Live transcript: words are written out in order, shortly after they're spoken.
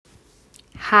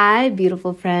Hi,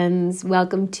 beautiful friends.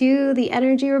 Welcome to the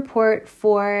energy report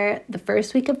for the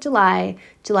first week of July,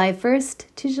 July 1st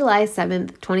to July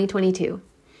 7th, 2022.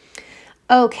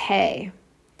 Okay,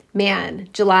 man,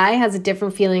 July has a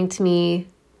different feeling to me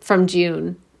from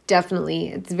June. Definitely.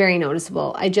 It's very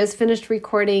noticeable. I just finished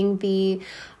recording the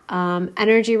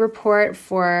energy report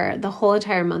for the whole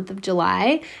entire month of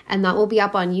July, and that will be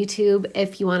up on YouTube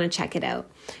if you want to check it out.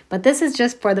 But this is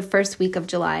just for the first week of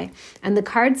July. And the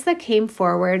cards that came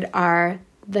forward are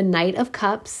the Knight of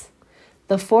Cups,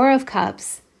 the Four of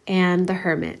Cups, and the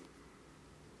Hermit.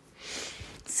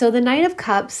 So the Knight of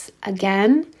Cups,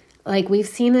 again, like we've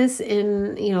seen this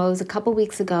in, it was a couple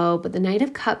weeks ago, but the Knight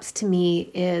of Cups to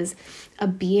me is a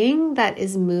being that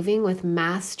is moving with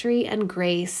mastery and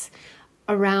grace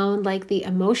around like the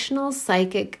emotional,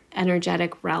 psychic,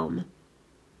 energetic realm.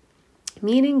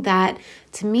 Meaning that,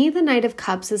 to me, the Knight of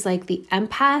Cups is like the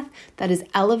empath that is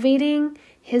elevating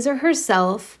his or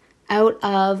herself out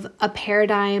of a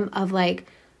paradigm of like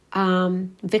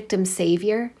victim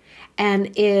savior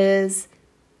and is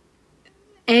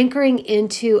anchoring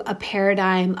into a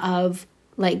paradigm of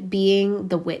like being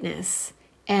the witness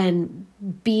and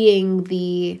being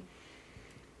the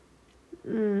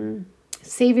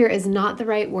savior is not the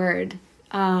right word.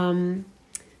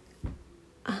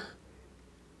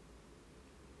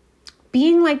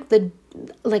 Being like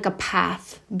a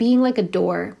path, being like a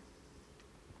door.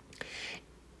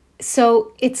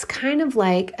 So it's kind of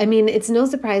like, it's no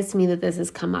surprise to me that this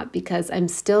has come up because I'm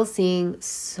still seeing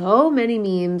so many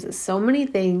memes, so many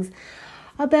things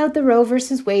about the Roe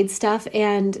versus Wade stuff.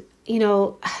 And,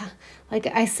 like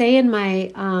I say in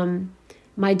my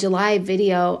July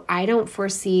video, I don't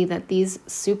foresee that these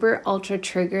super ultra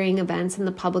triggering events in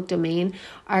the public domain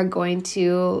are going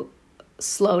to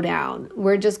slow down.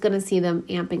 We're just going to see them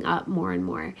amping up more and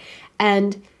more.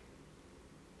 And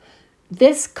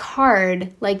this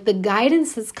card, like the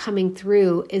guidance that's coming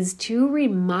through, is to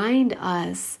remind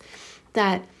us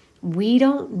that we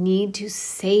don't need to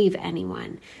save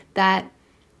anyone. That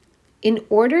in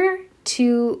order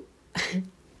for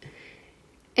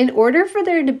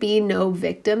there to be no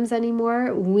victims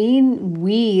anymore,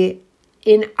 we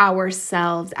in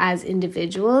ourselves as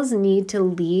individuals need to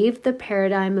leave the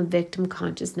paradigm of victim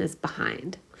consciousness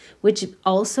behind, which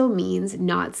also means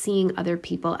not seeing other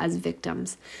people as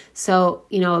victims. So,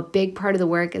 a big part of the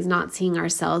work is not seeing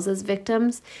ourselves as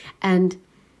victims. And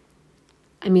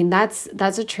that's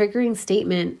a triggering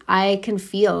statement. I can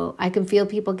feel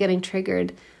people getting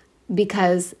triggered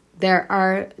because there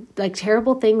are like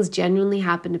terrible things genuinely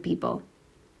happen to people.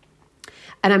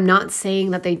 And I'm not saying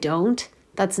that they don't.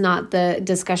 That's not the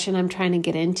discussion I'm trying to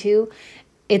get into.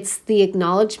 It's the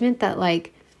acknowledgement that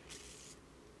like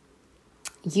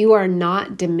you are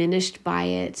not diminished by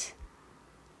it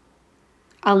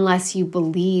unless you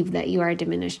believe that you are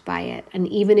diminished by it. And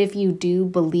even if you do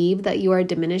believe that you are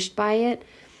diminished by it,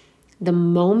 the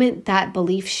moment that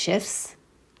belief shifts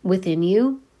within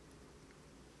you,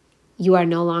 you are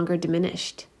no longer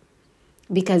diminished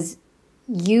because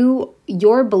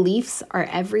your beliefs are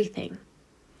everything.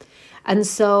 And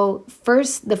so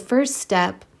the first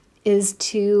step is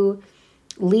to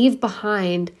leave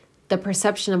behind the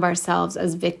perception of ourselves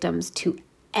as victims to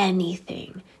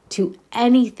anything.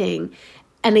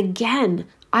 And again,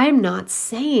 I'm not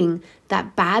saying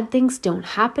that bad things don't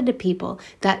happen to people,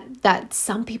 that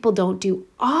some people don't do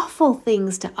awful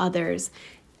things to others.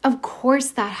 Of course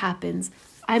that happens.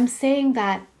 I'm saying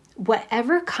that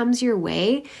whatever comes your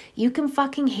way, you can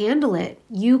fucking handle it.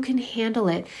 You can handle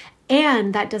it.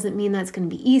 And that doesn't mean that's going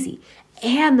to be easy.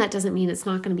 And that doesn't mean it's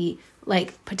not going to be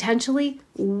like potentially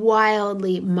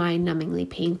wildly mind-numbingly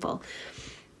painful.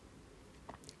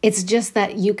 It's just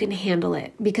that you can handle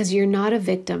it because you're not a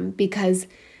victim, because,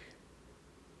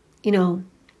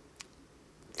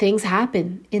 things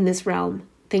happen in this realm.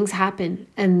 Things happen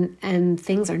and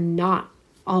things are not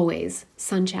always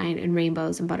sunshine and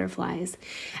rainbows and butterflies.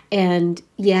 And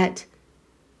yet,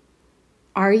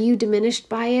 are you diminished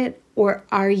by it? Or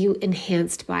are you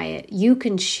enhanced by it? You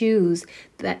can choose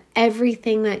that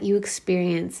everything that you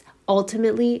experience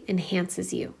ultimately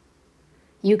enhances you.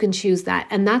 You can choose that.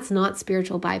 And that's not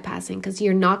spiritual bypassing, because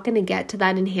you're not going to get to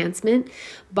that enhancement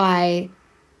by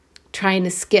trying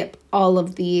to skip all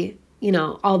of the,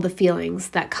 all the feelings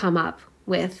that come up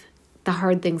with the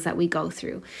hard things that we go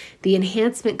through. The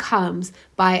enhancement comes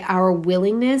by our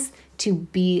willingness to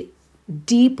be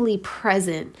deeply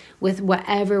present with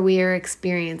whatever we are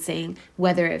experiencing,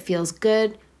 whether it feels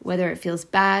good, whether it feels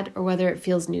bad, or whether it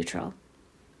feels neutral.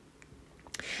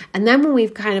 And then when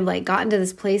we've kind of like gotten to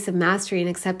this place of mastery and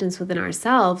acceptance within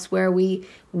ourselves, where we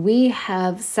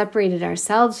have separated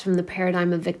ourselves from the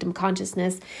paradigm of victim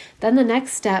consciousness, then the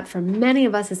next step for many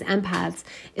of us as empaths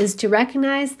is to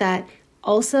recognize that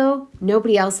also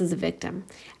nobody else is a victim,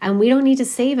 and we don't need to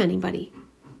save anybody.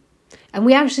 And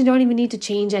we actually don't even need to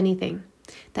change anything.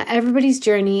 That everybody's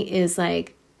journey is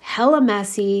like hella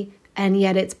messy, and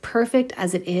yet it's perfect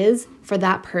as it is for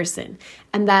that person.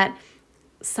 And that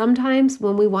sometimes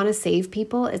when we want to save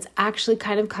people, it's actually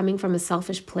kind of coming from a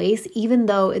selfish place, even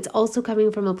though it's also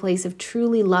coming from a place of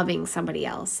truly loving somebody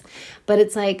else. But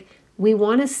it's like we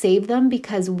want to save them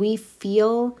because we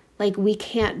feel like we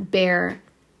can't bear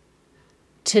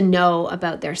to know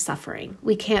about their suffering.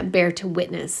 We can't bear to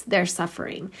witness their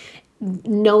suffering.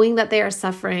 Knowing that they are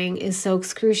suffering is so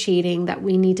excruciating that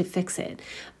we need to fix it.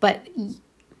 But,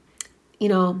 you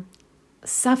know,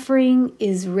 suffering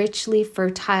is richly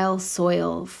fertile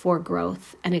soil for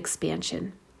growth and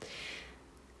expansion.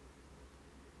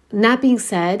 And that being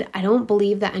said, I don't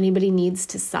believe that anybody needs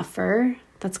to suffer.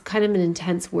 That's kind of an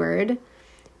intense word.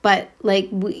 But like,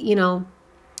 you know,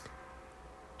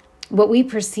 what we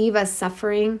perceive as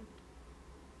suffering,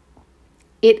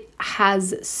 it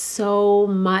has so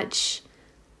much,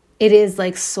 it is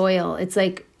like soil. It's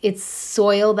like, it's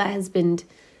soil that has been,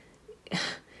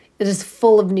 it is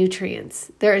full of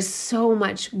nutrients. There is so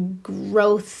much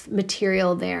growth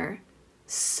material there.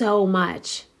 So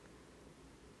much.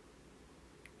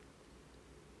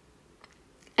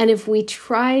 And if we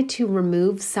try to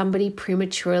remove somebody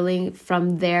prematurely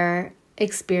from their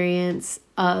experience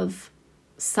of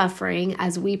suffering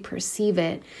as we perceive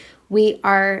it, we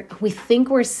think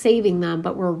we're saving them,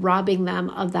 but we're robbing them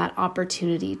of that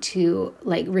opportunity to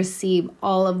like receive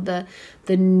all of the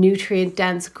nutrient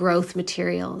dense growth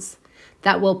materials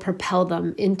that will propel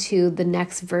them into the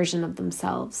next version of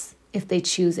themselves if they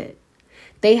choose it.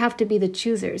 They have to be the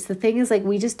choosers. The thing is, like,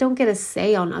 we just don't get a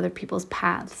say on other people's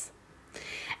paths.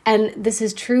 And this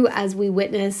is true as we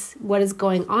witness what is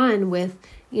going on with,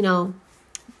 you know,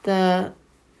 the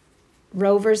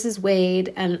Roe versus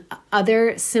Wade and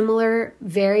other similar,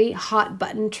 very hot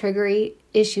button triggery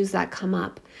issues that come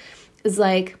up. Is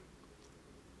like,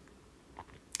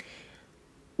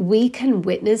 we can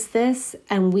witness this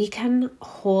and we can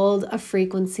hold a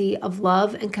frequency of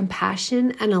love and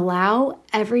compassion and allow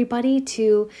everybody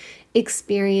to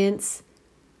experience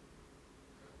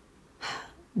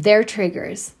their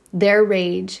triggers, their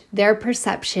rage, their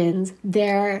perceptions,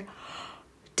 their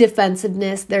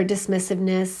defensiveness, their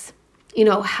dismissiveness. You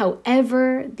know,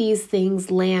 however these things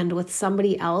land with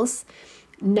somebody else,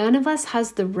 none of us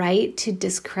has the right to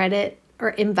discredit or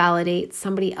invalidate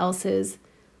somebody else's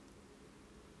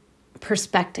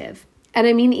perspective. And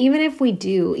I mean, even if we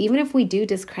do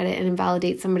discredit and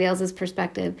invalidate somebody else's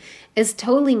perspective, it's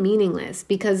totally meaningless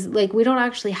because like we don't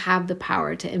actually have the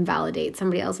power to invalidate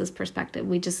somebody else's perspective.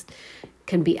 We just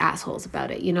can be assholes about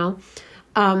it, you know?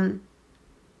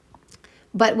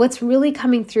 But what's really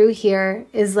coming through here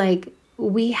is like,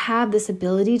 we have this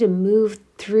ability to move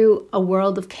through a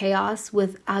world of chaos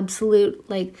with absolute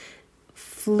like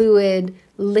fluid,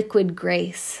 liquid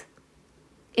grace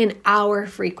in our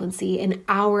frequency, in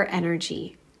our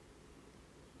energy.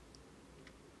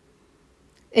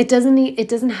 It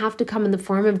doesn't have to come in the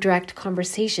form of direct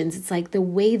conversations. It's like the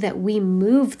way that we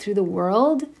move through the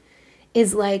world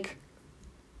is like,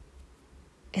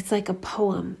 it's like a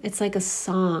poem. It's like a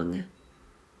song.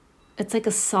 It's like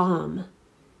a psalm.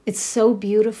 It's so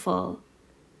beautiful.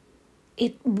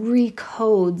 It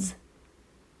recodes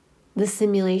the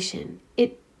simulation.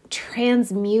 It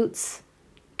transmutes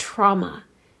trauma.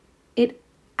 It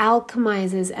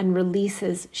alchemizes and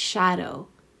releases shadow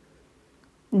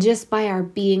just by our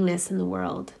beingness in the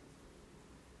world.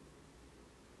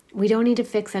 We don't need to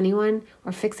fix anyone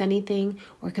or fix anything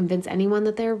or convince anyone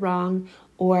that they're wrong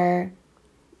or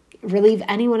relieve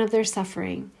anyone of their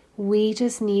suffering. We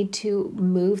just need to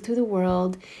move through the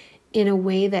world in a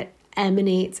way that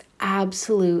emanates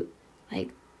absolute like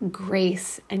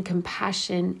grace and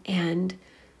compassion and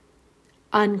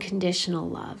unconditional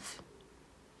love.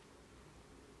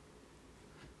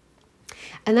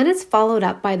 And then it's followed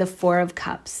up by the Four of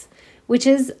Cups, which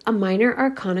is a minor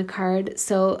arcana card.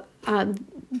 So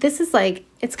this is like,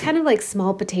 it's kind of like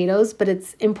small potatoes, but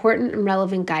it's important and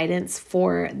relevant guidance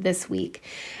for this week.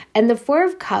 And the Four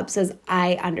of Cups, as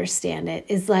I understand it,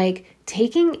 is like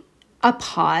taking a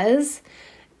pause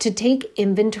to take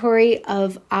inventory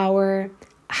of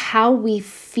how we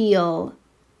feel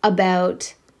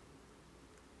about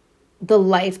the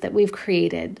life that we've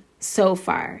created so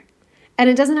far. And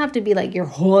it doesn't have to be like your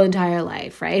whole entire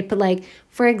life, right? But like,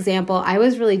 for example, I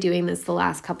was really doing this the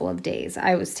last couple of days.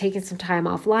 I was taking some time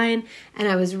offline and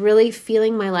I was really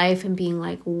feeling my life and being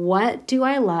like, what do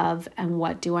I love and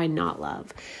what do I not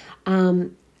love?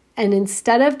 And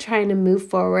instead of trying to move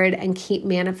forward and keep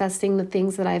manifesting the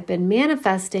things that I've been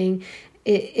manifesting,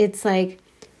 it's like,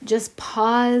 just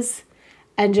pause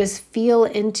and just feel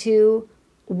into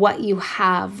what you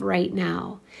have right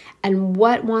now and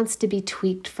what wants to be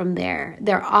tweaked from there.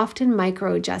 They're often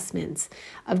micro adjustments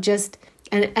of just,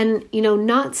 and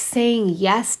not saying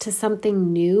yes to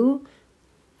something new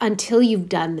until you've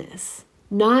done this.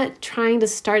 Not trying to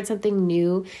start something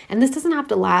new. And this doesn't have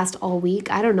to last all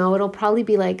week. I don't know. It'll probably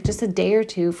be like just a day or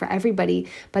two for everybody.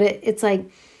 But it's like,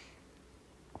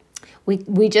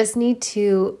 we just need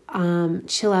to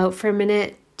chill out for a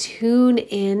minute, turn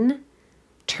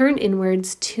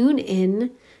inwards, tune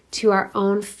in to our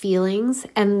own feelings.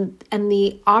 And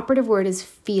the operative word is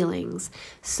feelings.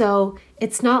 So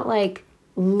it's not like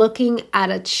looking at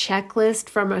a checklist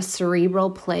from a cerebral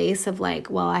place of like,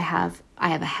 well, I have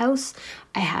a house,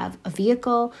 I have a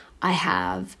vehicle, I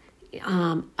have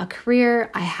a career,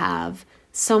 I have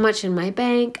so much in my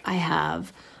bank, I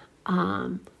have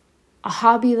a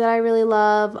hobby that I really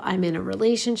love, I'm in a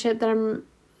relationship that I'm,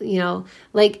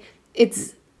 like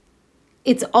it's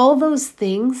all those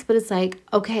things, but it's like,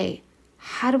 okay,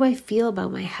 how do I feel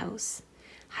about my house?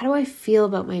 How do I feel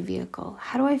about my vehicle?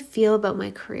 How do I feel about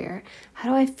my career? How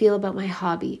do I feel about my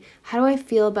hobby? How do I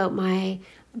feel about my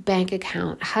bank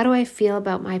account? How do I feel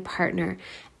about my partner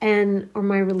or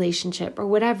my relationship or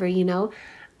whatever,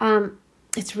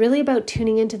 It's really about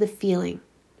tuning into the feeling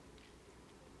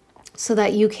so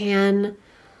that you can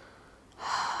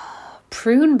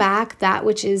prune back that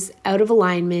which is out of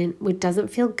alignment, which doesn't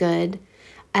feel good,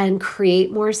 and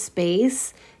create more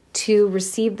space to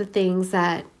receive the things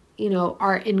that,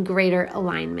 are in greater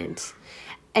alignment.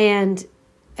 And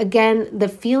again, the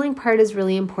feeling part is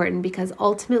really important because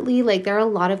ultimately, like, there are a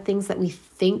lot of things that we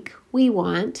think we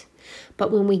want,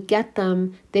 but when we get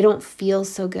them, they don't feel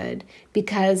so good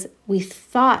because we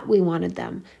thought we wanted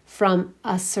them from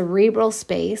a cerebral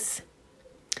space,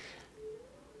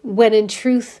 when in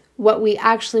truth, what we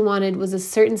actually wanted was a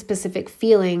certain specific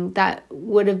feeling that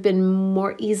would have been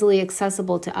more easily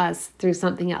accessible to us through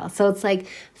something else. So it's like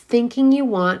thinking you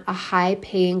want a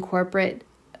high-paying corporate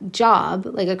job,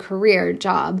 like a career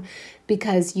job,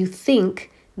 because you think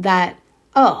that,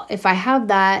 oh, if I have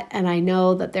that and I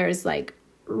know that there's like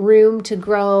room to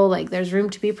grow, like there's room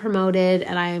to be promoted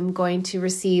and I am going to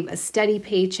receive a steady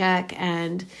paycheck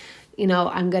and,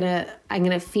 I'm going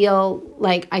to feel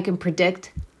like I can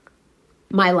predict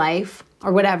my life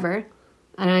or whatever,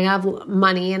 and I have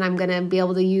money and I'm going to be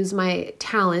able to use my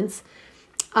talents.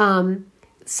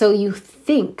 So you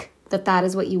think that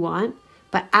is what you want,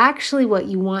 but actually what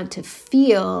you want to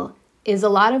feel is a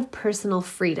lot of personal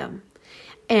freedom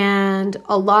and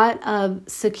a lot of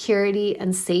security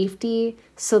and safety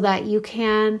so that you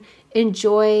can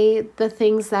enjoy the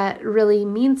things that really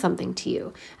mean something to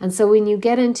you. And so when you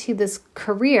get into this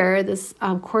career, this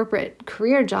corporate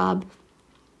career job,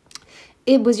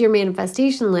 it was your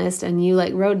manifestation list and you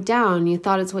like wrote it down, you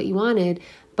thought it's what you wanted,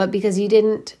 but because you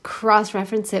didn't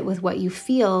cross-reference it with what you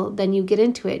feel, then you get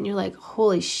into it and you're like,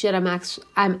 holy shit,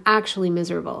 I'm actually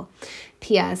miserable.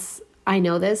 P.S. I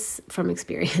know this from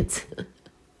experience.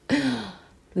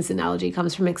 This analogy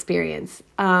comes from experience.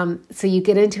 So you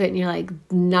get into it and you're like,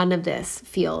 none of this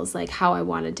feels like how I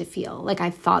wanted to feel. Like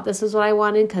I thought this was what I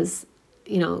wanted because,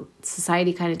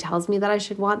 society kind of tells me that I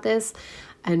should want this.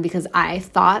 And because I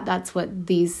thought that's what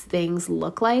these things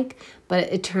look like,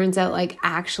 but it turns out like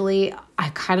actually I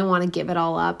kind of want to give it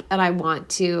all up and I want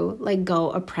to like go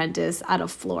apprentice at a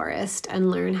florist and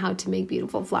learn how to make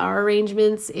beautiful flower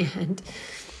arrangements and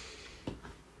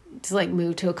to like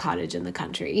move to a cottage in the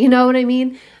country. You know what I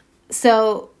mean?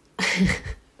 So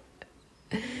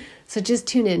just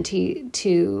tune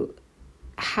into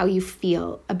how you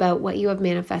feel about what you have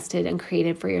manifested and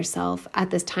created for yourself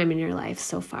at this time in your life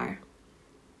so far.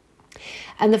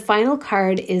 And the final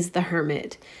card is the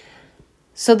Hermit.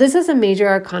 So this is a major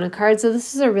arcana card. So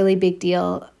this is a really big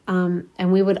deal.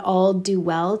 And we would all do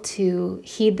well to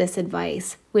heed this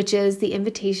advice, which is the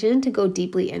invitation to go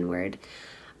deeply inward.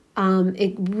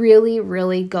 It really,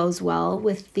 really goes well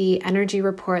with the energy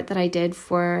report that I did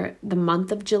for the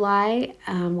month of July,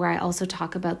 where I also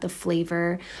talk about the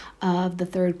flavor of the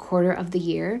third quarter of the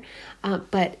year.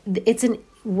 But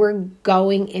we're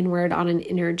going inward on an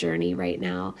inner journey right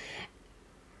now.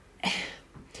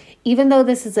 Even though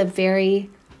this is a very,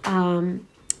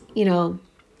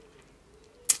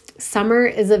 summer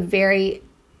is a very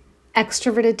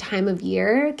extroverted time of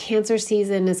year. Cancer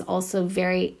season is also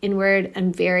very inward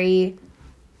and very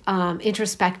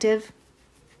introspective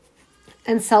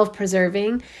and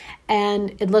self-preserving.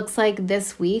 And it looks like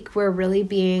this week we're really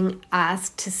being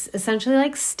asked to essentially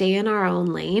like stay in our own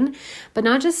lane, but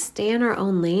not just stay in our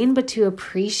own lane, but to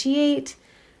appreciate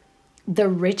the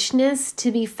richness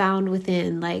to be found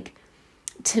within. Like,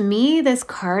 to me, this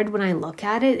card, when I look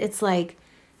at it, it's like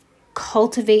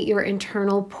cultivate your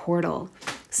internal portal.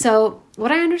 So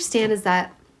what I understand is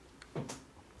that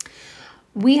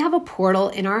we have a portal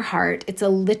in our heart. It's a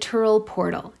literal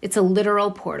portal. It's a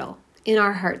literal portal in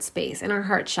our heart space, in our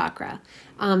heart chakra.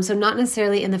 So not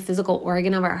necessarily in the physical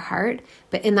organ of our heart,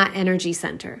 but in that energy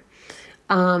center.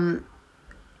 And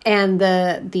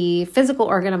the physical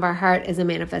organ of our heart is a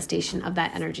manifestation of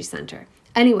that energy center.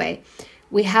 Anyway,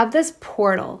 we have this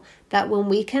portal that when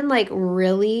we can like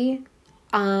really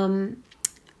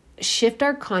shift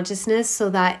our consciousness so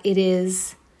that it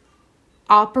is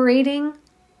operating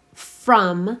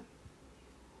from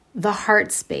the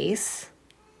heart space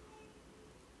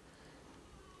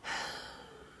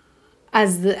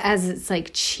as its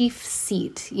like chief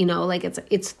seat, you know, like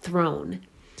its throne.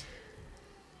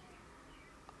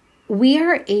 We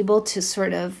are able to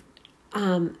sort of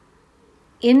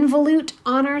involute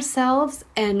on ourselves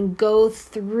and go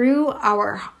through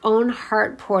our own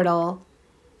heart portal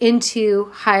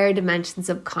into higher dimensions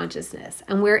of consciousness.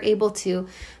 And we're able to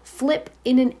flip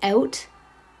in and out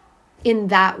in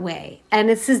that way. And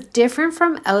this is different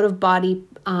from out of body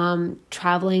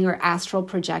traveling or astral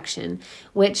projection,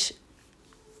 which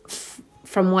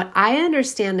from what I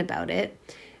understand about it,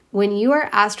 when you are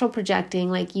astral projecting,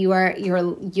 like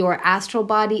your astral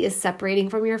body is separating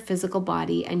from your physical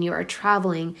body and you are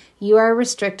traveling, you are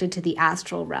restricted to the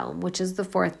astral realm, which is the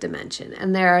fourth dimension.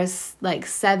 And there are like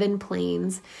 7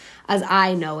 planes as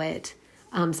I know it.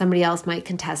 Somebody else might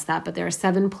contest that, but there are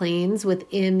 7 planes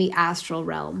within the astral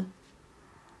realm.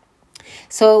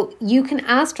 So you can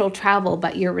astral travel,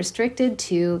 but you're restricted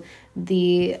to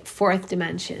the 4th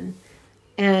dimension.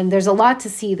 And there's a lot to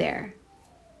see there,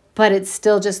 but it's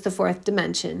still just the 4th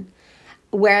dimension.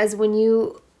 Whereas when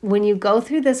you go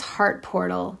through this heart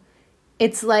portal,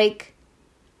 it's like,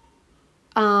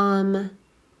 I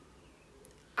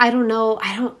don't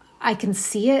know, I can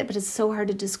see it, but it's so hard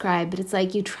to describe. But it's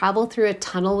like you travel through a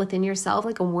tunnel within yourself,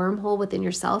 like a wormhole within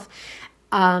yourself,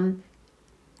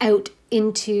 out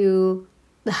into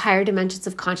the higher dimensions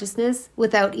of consciousness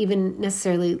without even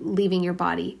necessarily leaving your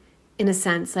body. In a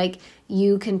sense, like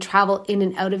you can travel in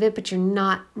and out of it, but you're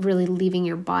not really leaving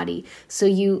your body. So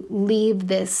you leave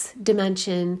this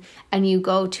dimension and you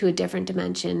go to a different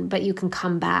dimension, but you can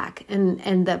come back.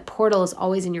 And the portal is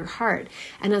always in your heart.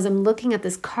 And as I'm looking at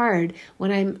this card,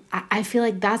 I feel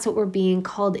like that's what we're being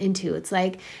called into. It's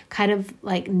like kind of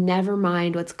like never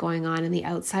mind what's going on in the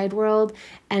outside world,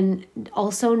 and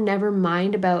also never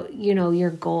mind about, you know, your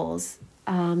goals.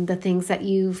 The things that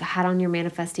you've had on your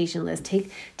manifestation list.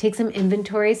 Take some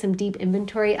inventory, some deep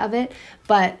inventory of it.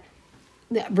 But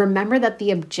remember that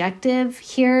the objective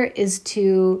here is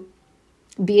to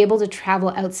be able to travel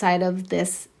outside of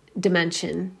this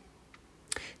dimension.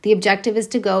 The objective is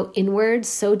to go inward,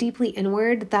 so deeply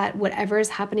inward that whatever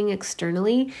is happening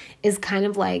externally is kind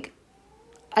of like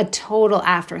a total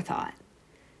afterthought.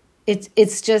 It's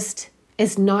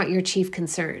not your chief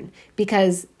concern,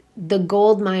 because the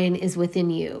gold mine is within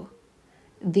you.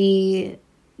 The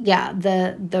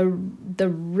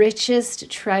richest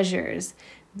treasures,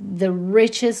 the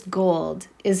richest gold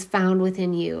is found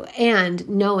within you, and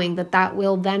knowing that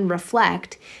will then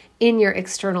reflect in your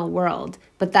external world.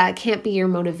 But that can't be your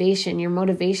motivation. Your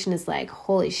motivation is like,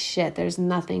 holy shit, there's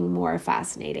nothing more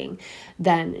fascinating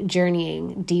than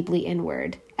journeying deeply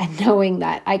inward. And knowing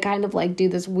that I kind of like do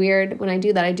this weird, when I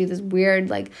do that, I do this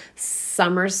weird like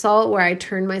somersault where I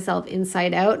turn myself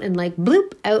inside out and like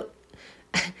bloop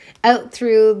out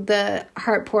through the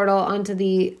heart portal onto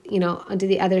the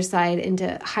other side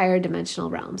into higher dimensional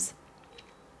realms.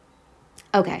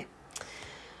 Okay.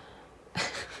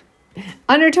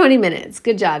 Under 20 minutes.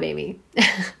 Good job, Amy.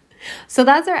 So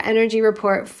that's our energy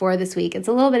report for this week. It's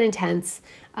a little bit intense.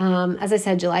 As I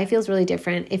said, July feels really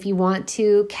different. If you want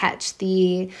to catch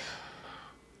the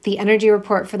energy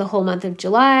report for the whole month of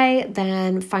July,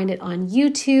 then find it on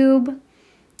YouTube.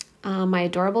 My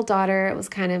adorable daughter was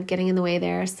kind of getting in the way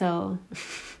there, so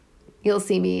you'll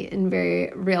see me in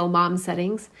very real mom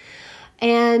settings.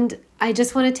 And I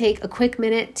just want to take a quick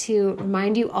minute to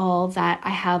remind you all that I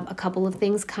have a couple of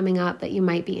things coming up that you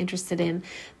might be interested in.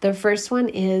 The first one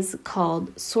is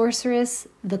called Sorceress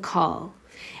the Call.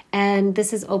 And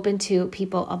this is open to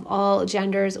people of all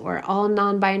genders or all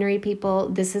non-binary people.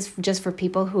 This is just for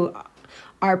people who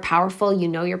are powerful. You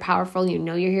know you're powerful. You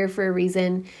know you're here for a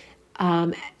reason.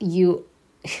 You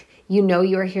know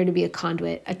you are here to be a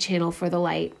conduit, a channel for the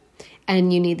light.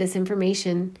 And you need this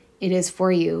information. It is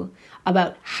for you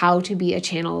about how to be a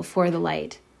channel for the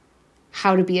light.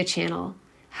 How to be a channel.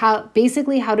 How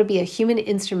to be a human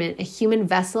instrument, a human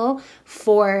vessel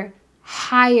for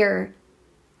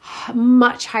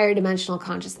much higher dimensional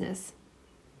consciousness.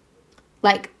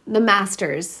 Like the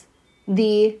masters,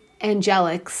 the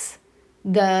angelics,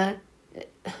 there's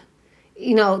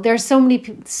so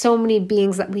many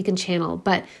beings that we can channel,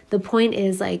 but the point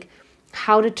is like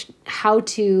how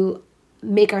to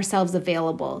make ourselves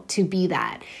available to be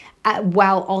that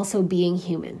while also being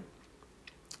human.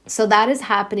 So that is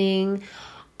happening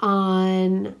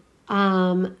on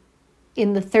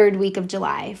in the third week of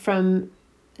July, from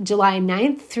July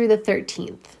 9th through the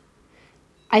 13th.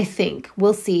 I think.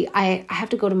 We'll see. I have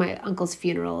to go to my uncle's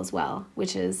funeral as well,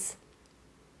 which is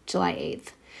July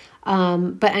 8th.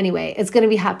 But anyway, it's going to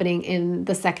be happening in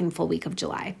the second full week of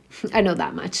July. I know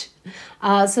that much.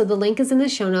 So the link is in the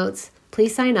show notes.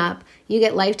 Please sign up. You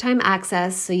get lifetime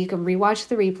access so you can rewatch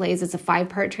the replays. It's a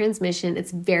 5-part transmission.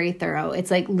 It's very thorough. It's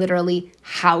like literally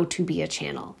how to be a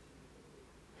channel.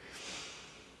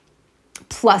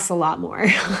 Plus a lot more.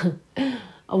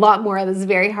 A lot more that's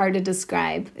very hard to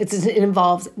describe. It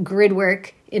involves grid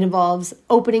work. It involves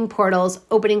opening portals,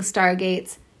 opening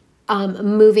stargates,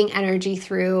 moving energy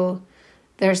through.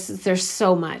 There's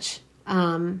so much.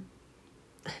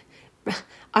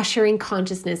 Ushering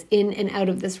consciousness in and out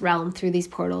of this realm through these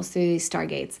portals, through these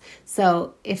stargates.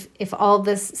 So if all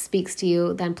this speaks to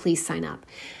you, then please sign up.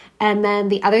 And then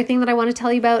the other thing that I want to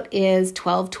tell you about is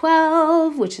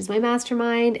 1212, which is my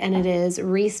mastermind, and it is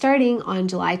restarting on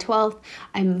July 12th.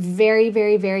 I'm very,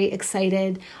 very, very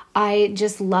excited. I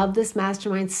just love this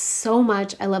mastermind so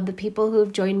much. I love the people who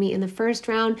have joined me in the first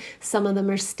round. Some of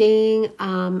them are staying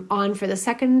on for the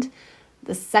second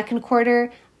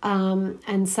quarter.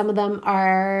 And some of them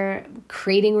are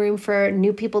creating room for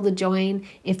new people to join.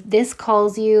 If this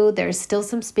calls you, there's still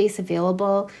some space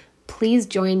available. Please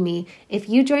join me. If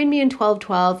you join me in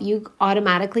 1212, you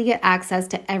automatically get access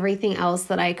to everything else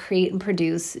that I create and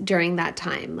produce during that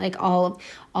time. Like all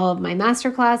of my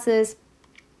masterclasses.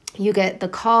 You get the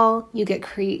call, you get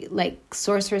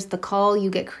Sorceress the call, you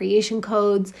get creation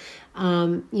codes,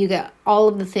 you get all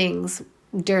of the things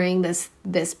during this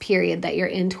period that you're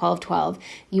in 1212.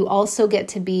 You also get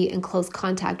to be in close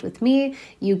contact with me.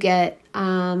 You get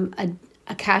a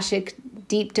Akashic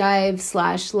deep dive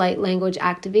 / light language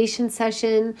activation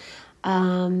session.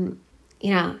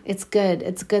 It's good.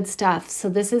 It's good stuff. So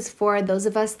this is for those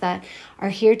of us that are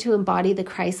here to embody the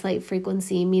Christ light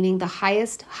frequency, meaning the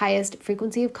highest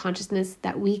frequency of consciousness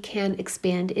that we can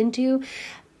expand into,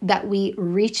 that we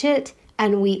reach it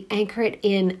and we anchor it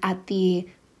in at the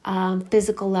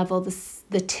physical level,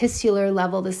 the tissular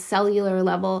level, the cellular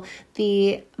level,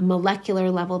 the molecular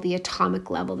level, the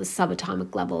atomic level, the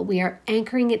subatomic level. We are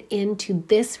anchoring it into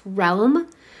this realm.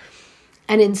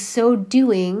 And in so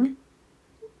doing,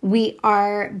 we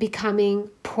are becoming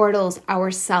portals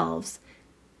ourselves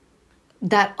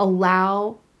that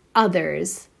allow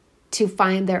others to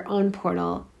find their own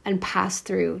portal and pass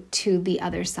through to the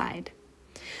other side.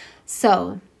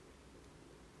 So,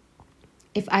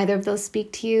 if either of those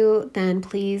speak to you, then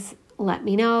please let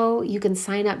me know. You can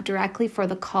sign up directly for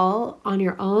the call on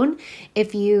your own.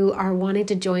 If you are wanting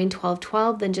to join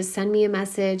 1212, then just send me a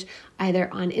message either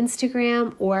on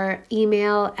Instagram or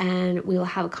email, and we will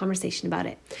have a conversation about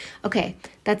it. Okay,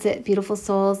 that's it, beautiful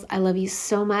souls. I love you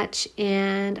so much,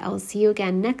 and I will see you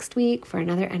again next week for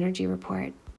another energy report.